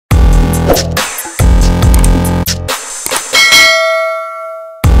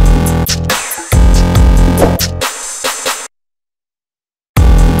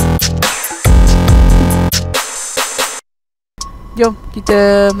Jom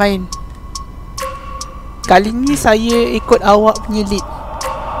kita main. Kali ni saya ikut awak punya lead.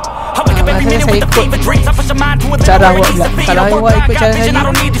 Maksudnya saya ikut cara awak pula. Kalau awak ikut cara saya,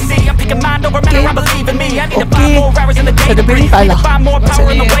 okay, sebenarnya kalah.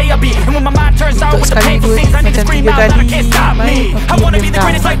 Maksudnya untuk sekali dua, macam 3 kali main, okay, menang.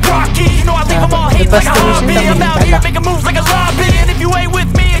 Lepas terusnya tak boleh kalah.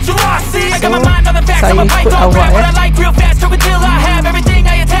 So, saya ikut awak ya.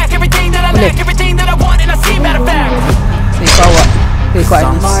 Boleh. Saya ikut awak. Saya ikut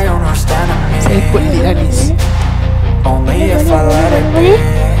Anis. Saya ikut lead Anis.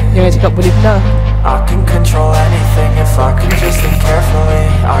 Jangan cakap boleh benar.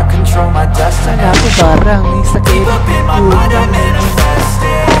 Mana aku barang ni sakit itu.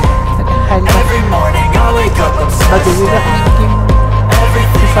 Hal lah. Bagus juga ni game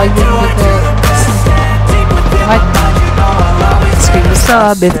Fire dekat mat. Screen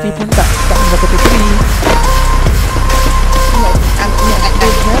besar, battery pun tak berapa battery.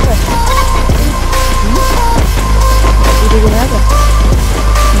 Tidur berapa?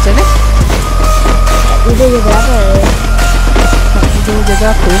 Macam mana? Tidur berapa? Nak tidur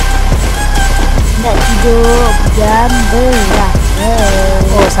jaga apa? Nak tidur jam berapa?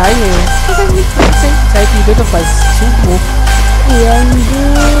 Oh saya tidur lepas subuh. Yang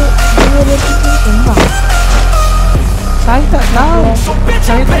dia tidur tembak. Saya tak tahu.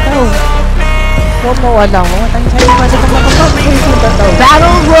 Wallahu alam. Orang tanya saya masa tembak-tembak, saya pun tak tahu.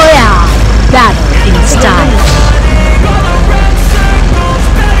 Battle Royale. Battle in style.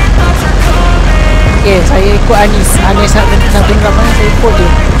 Okay, saya ikut Anis. Anis nak dengar mana, saya ikut dia.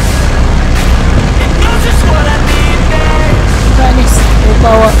 Ikut Anis. Saya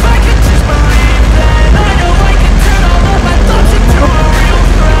bawa.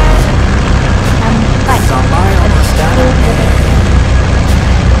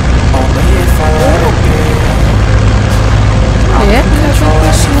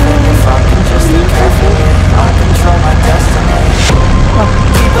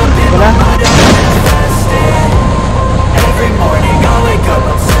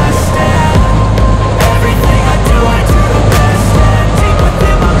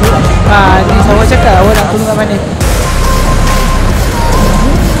 Ni awak cakap awak nak turun kat mana?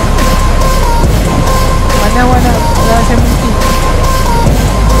 Mana awak nak saya mesti?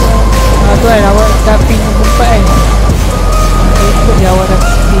 Tu kan awak dah pin nombor 4 kan? Saya ikut je awak dah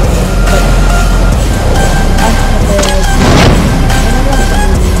pin nombor 4.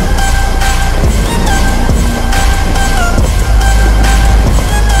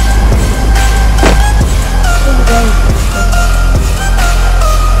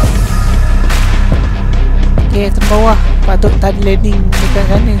 Okay, terbawah. Patut tadi landing dekat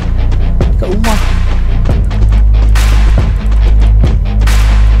sana, dekat rumah.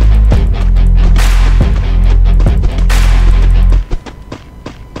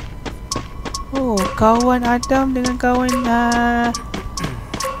 Oh, kawan Adam dengan kawan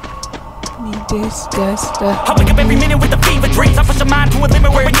ni just I wake up every minute with the fever dreams. I push my mind to a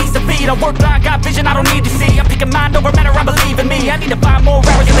limit where it needs to be. I work blind, got vision I don't need to see. I'm picking mind over matter, I believe in me. I need to find more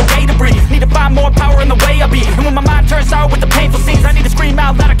hours in the day to breathe. Need to find more power in the way I be. And when my mind turns sour with the painful scenes, I need to scream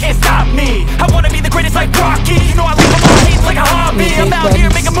out loud, I can't stop me. I wanna be the greatest like Rocky. You know I live on my feet like a hobby. I'm out here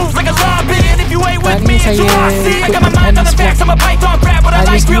making moves like a lobby. And if you ain't with me, it's your lossy. I got my mind on the facts, I'm a python, grab what I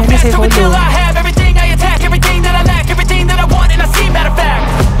like real fast. So until I have everything I attack, everything that I lack, everything that I want, and I see, matter of fact.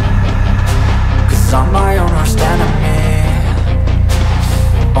 I'm my own worst enemy.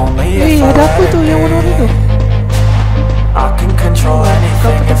 Only if I ada apa let tu yang warna-warna tu? I can control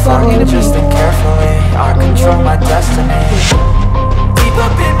anything if I can just think carefully. I control my destiny. Deep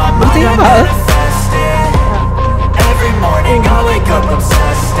up in my mind I manifest it. Every morning I wake up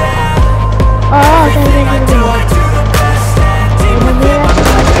obsessed and everything I do the best. And deep within my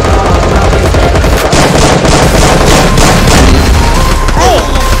mind I know I'm always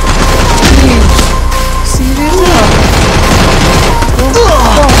serius lah.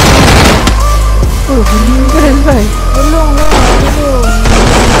 Oh, meninggal kan? Tolong lah, tolong.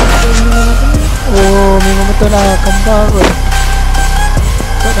 Oh, memang betul lah, kembar kot.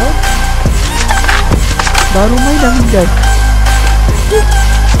 Tak tahu. Baru main dah meninggal.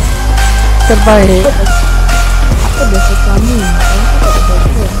 Terbaik. Apa biasa kami?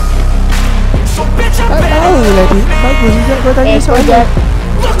 Tak tahu lah dia. Bagus juga kau tanya soalan.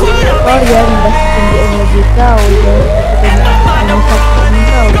 Kau jangan tunjuk energi kau. Jangan tunjuk kau.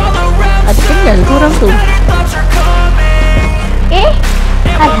 Ada kenal ke orang tu?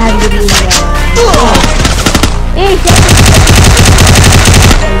 Alhamdulillah.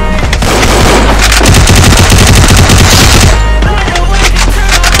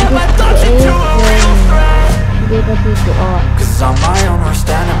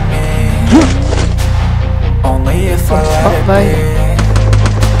 bye.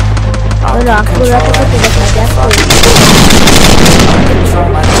 Wala, aku rasa kau tidak ada aku. Control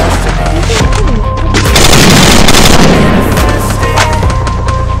my destiny.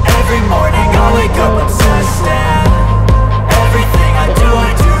 Every morning I wake up obsessed, and everything I do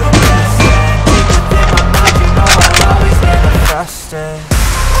the best. And deep within my mind, you know I'll always manifest it.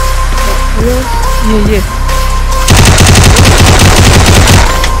 Yeah.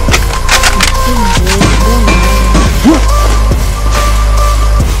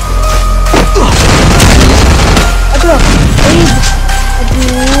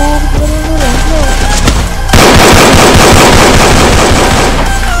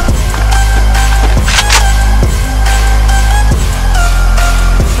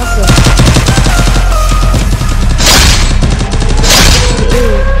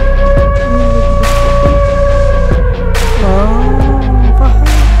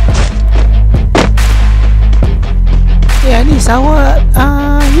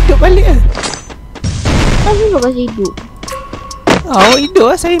 Awak hidup balik ke? Kenapa kau kasi hidup? Awak hidup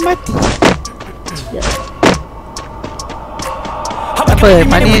lah, saya mati. Apa?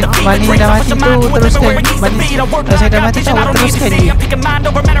 Mani dah mati tu teruskan. Kalau saya dah mati tu awak teruskan je. Apa?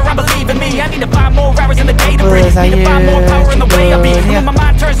 Saya cuba ni lah. Kenapa ni? Buat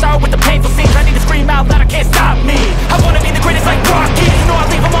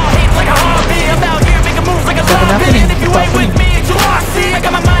apa ni?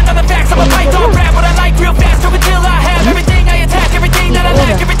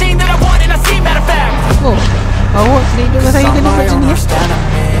 Oh, awak kena hidup dengan saya kena macam ni.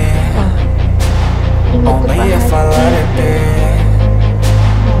 Only if I let it be.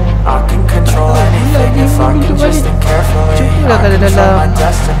 I can control anything if I can just think carefully. I control my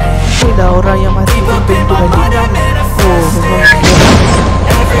destiny. Ada orang yang mati pun hidup balik. Oh, memang.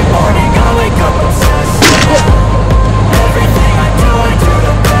 Every morning I wake up obsessed. Everything I do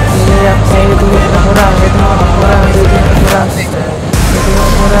the best. Ya, saya tengok orang.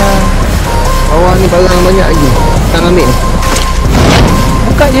 Bawah ni barang banyak lagi. Tak ambil ni.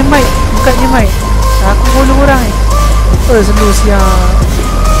 Buka je mic. Aku follow orang ni. Oh, sendu siap.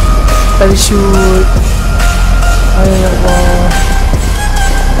 Tadi shoot. Ya Allah.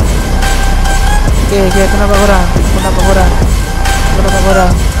 Okay, aku nampak orang.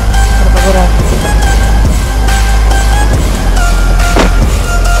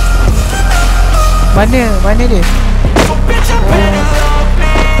 Mana dia?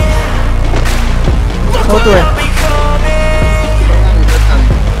 Oh tu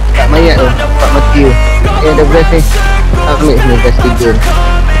Tak mayat tu. Tak mati tu. Ada beras ni. Ambil sini beras 3.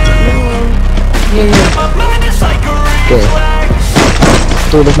 Ya. Okay.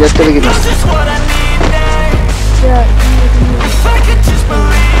 Tu dah senjata lagi tak? Ya.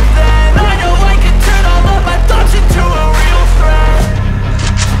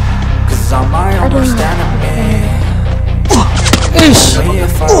 Ish.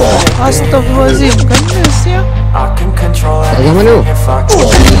 Astagfirullahaladzim. Kena siap. Tak zaman tu.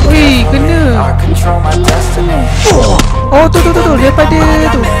 Wih, kena. Oh, tu. Daripada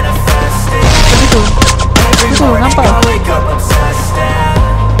tu. Tu, nampak.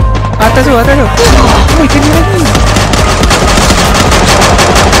 Atas tu. Wih, kena lagi.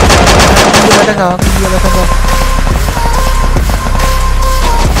 Dia belakang kau.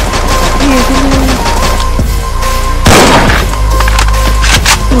 Kena.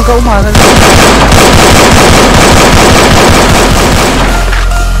 Kat rumah kan.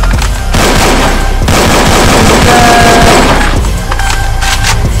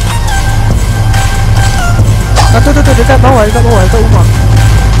 Tu dekat bawah dekat rumah.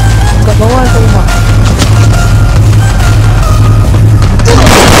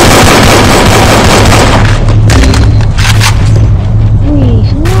 Wih,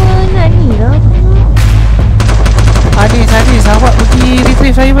 semua nak ni lah. Anis, awak pergi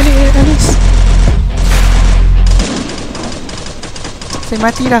retrieve saya balik, Anis. Saya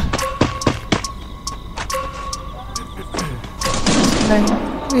mati dah.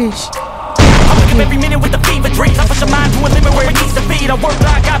 Ish. Every minute with the fever dreams, I push a mind to a limit where it needs to be. I work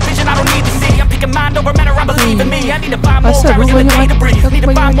like I got vision I don't need to see. I'm picking mind over matter, I believe in me. I need to find more hours in the day to breathe. Need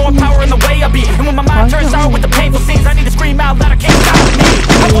to find more power in the way I be. And when my mind turns sour with the painful scenes, I need to scream out loud, I can't stop me.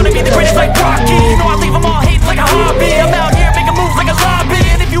 I wanna be the greatest like Rocky. You know I leave them all hating like a hobby. I'm out here making moves like a lobby.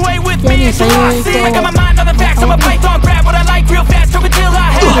 And if you ain't with me, it's lost. I got my mind on the facts, I'm a python, grab what I like real fast. Till until I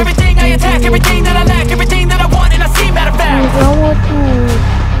have everything I attack, everything that I lack, everything that I want, and I see matter of fact.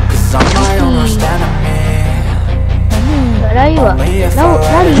 Cause I'm my own worst enemy. Lari.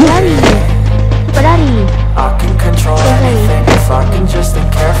 Cepat lari. I can control anything if I can just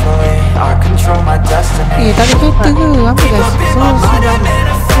think carefully, I control my destiny. Tak ada kereta ke? Apa guys? Yelah,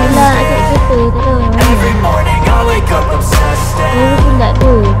 ada kereta. Tak tahu yang mana. Every morning I wake up obsessed, Dia pun tak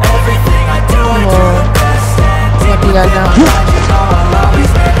ada. everything I do I do the best, Mati dalam. I'll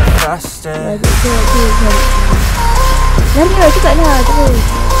always manifest it. Balik ke, balik. Lari lah, cepat lah. Terus.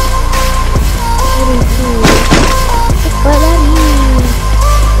 Lari tu. Cepat lari.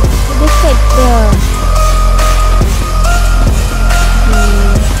 Dekat dah.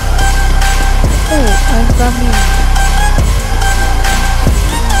 I'm coming.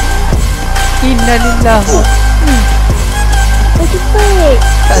 Innalillah. Oh, cepat.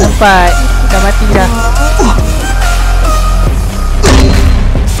 Tak sempat. Dah mati dah.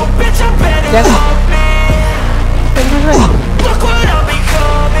 So bitch, I better Jangan. Jangan. look what I'm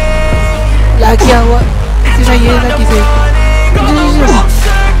becoming. Lagi awak. Isteri saya lagi saya. All around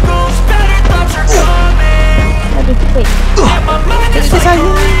circles, better thought you're coming. Ada cepat. And my mind is Isteri saya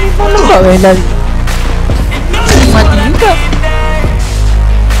memang lambat weh lari. Mati juga.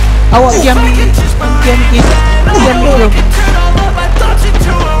 Awak diam ni. Diam ni. Diam ni dulu. turn all of my thoughts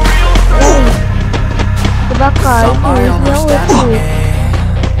into a real threat. Terbakar tu. My own Nyawa understanding tu. me.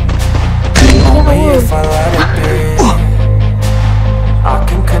 Only if I let it be. I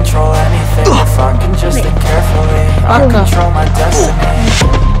can control anything if I can just think carefully. I Bakar. control my destiny.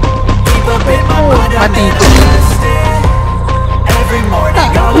 Deep up in my mind, I'm Mati. manifesting. Every morning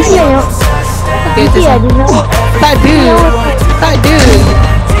I wake Mesti up yang obsessed. Okay, mesti ada nyawa. tak ada. Tak ada.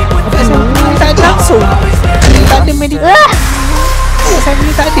 Kat sana tak ada langsung. Tak ada medical. Kat sana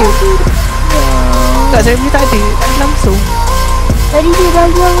tak ada. Kat sana tak ada. Tak ada langsung. Tadi dia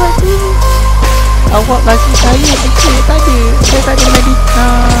bagi awak tu. Awak bagi saya kecil. Tak ada. Saya tak ada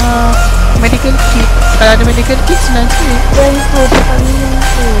medical kit. Kalau ada medical kit senang sikit. Dan tu pertandingan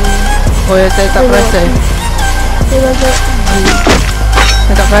tu. Oh ya, saya tak perasan. Dia bagi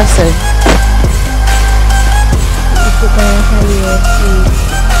Saya tak perasan. ikutkan saya si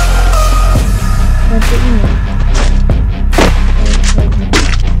nanti ni.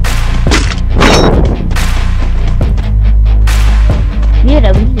 Dia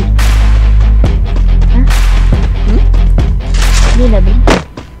nak beli. Hah? Dia nak beli.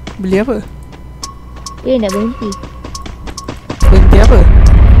 Beli apa? Dia nak berhenti. Berhenti apa?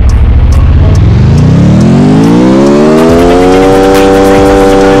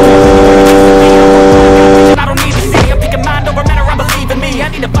 I don't need to see. I'm picking mind over matter. I believe in me. I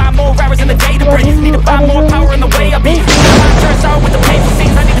need to find more hours in the day to breathe. Need to find more power in the way I be. My turns out with the painful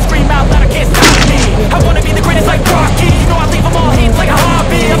scenes. I need to scream out loud. I can't stop me. I wanna be the greatest like Rocky. You know I leave them all hating like a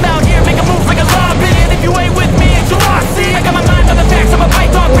hobby. I'm out here making moves like a lobby. And if you ain't with me, it's your loss. See, I got my mind on the facts. I'm a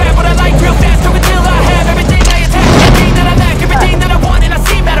python crab, but I like real fast. Talk until I have everything I attack. Everything that I lack, everything that I want, and I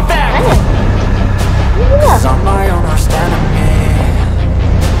see matter of fact. Cause I'm my own worst enemy.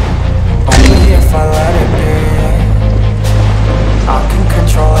 Only if I let it be. I can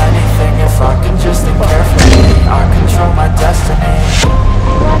control anything if I can just think carefully. I control my destiny.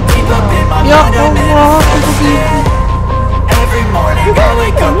 Deep up in my Ya mind, I'm Allah, manifesting. Every morning I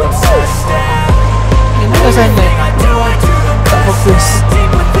wake up obsessed. ini kat sana. I do the Tak best. fokus. Deep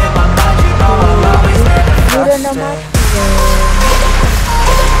within my mind, you know I'll always Dia dah nak manifest it. mati.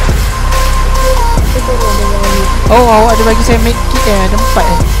 Oh, awak ada bagi saya make kit ada 4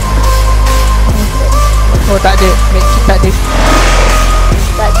 Oh, tak ada. Make kit tak ada.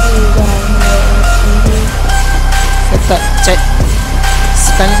 Tak ada dah. Saya tak check.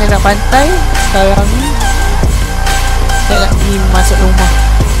 Sekarang saya nak pantai. Sekarang ni saya nak pergi masuk rumah.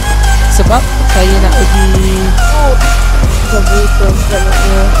 Sebab saya nak pergi Kebutuhan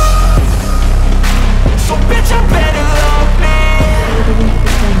sebabnya. So bitch, I better love me.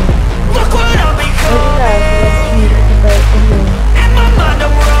 Look what I'm becoming. Itulah sebab ni terbaik dulu. In my mind,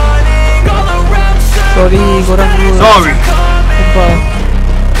 I'm running all around circles. sorry korang dua. Sorry. Sumpah.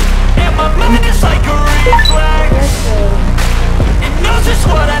 And my mind is like a reflex. It knows just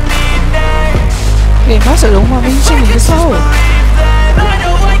what I need next. Masuk rumah mention ni besar. Believe that I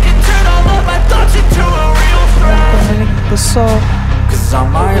know I can turn all of my thoughts into a real threat. Rumah lagi besar. Cause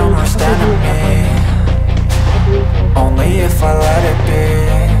I'm my own worst enemy. Only if I let it be.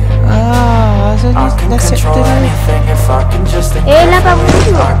 So I ni can dah set control tu. anything if I can just think Lah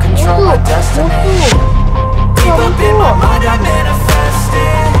carefully. musuh. I control my destiny. Deep up in my mind, I manifest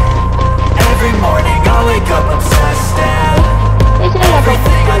it. Every morning I wake up obsessed.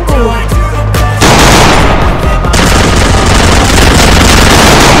 Everything I do the best.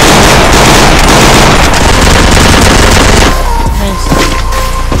 Nice.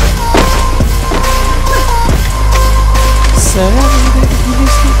 Seram dia gila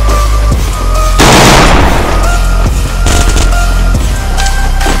sikit.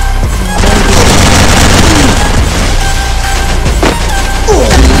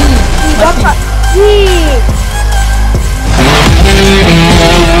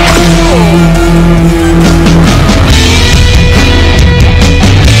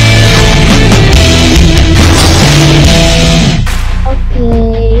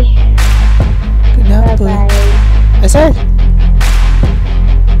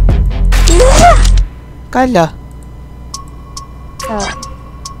 Kalah. Tak.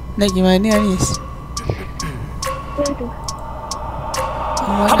 Nak gimana Anis?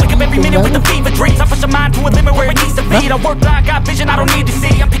 I wake up every minute with the fever dreams. I push a mind to a limit where it needs to be. I work blind, got vision I don't need to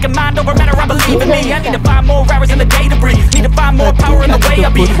see. I'm picking mind over matter, I believe in me. I need to find more hours in the day to breathe. Need to find more power in the way I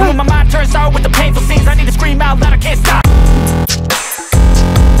be. When my mind turns sour with the painful scenes, I need to scream out loud, I can't stop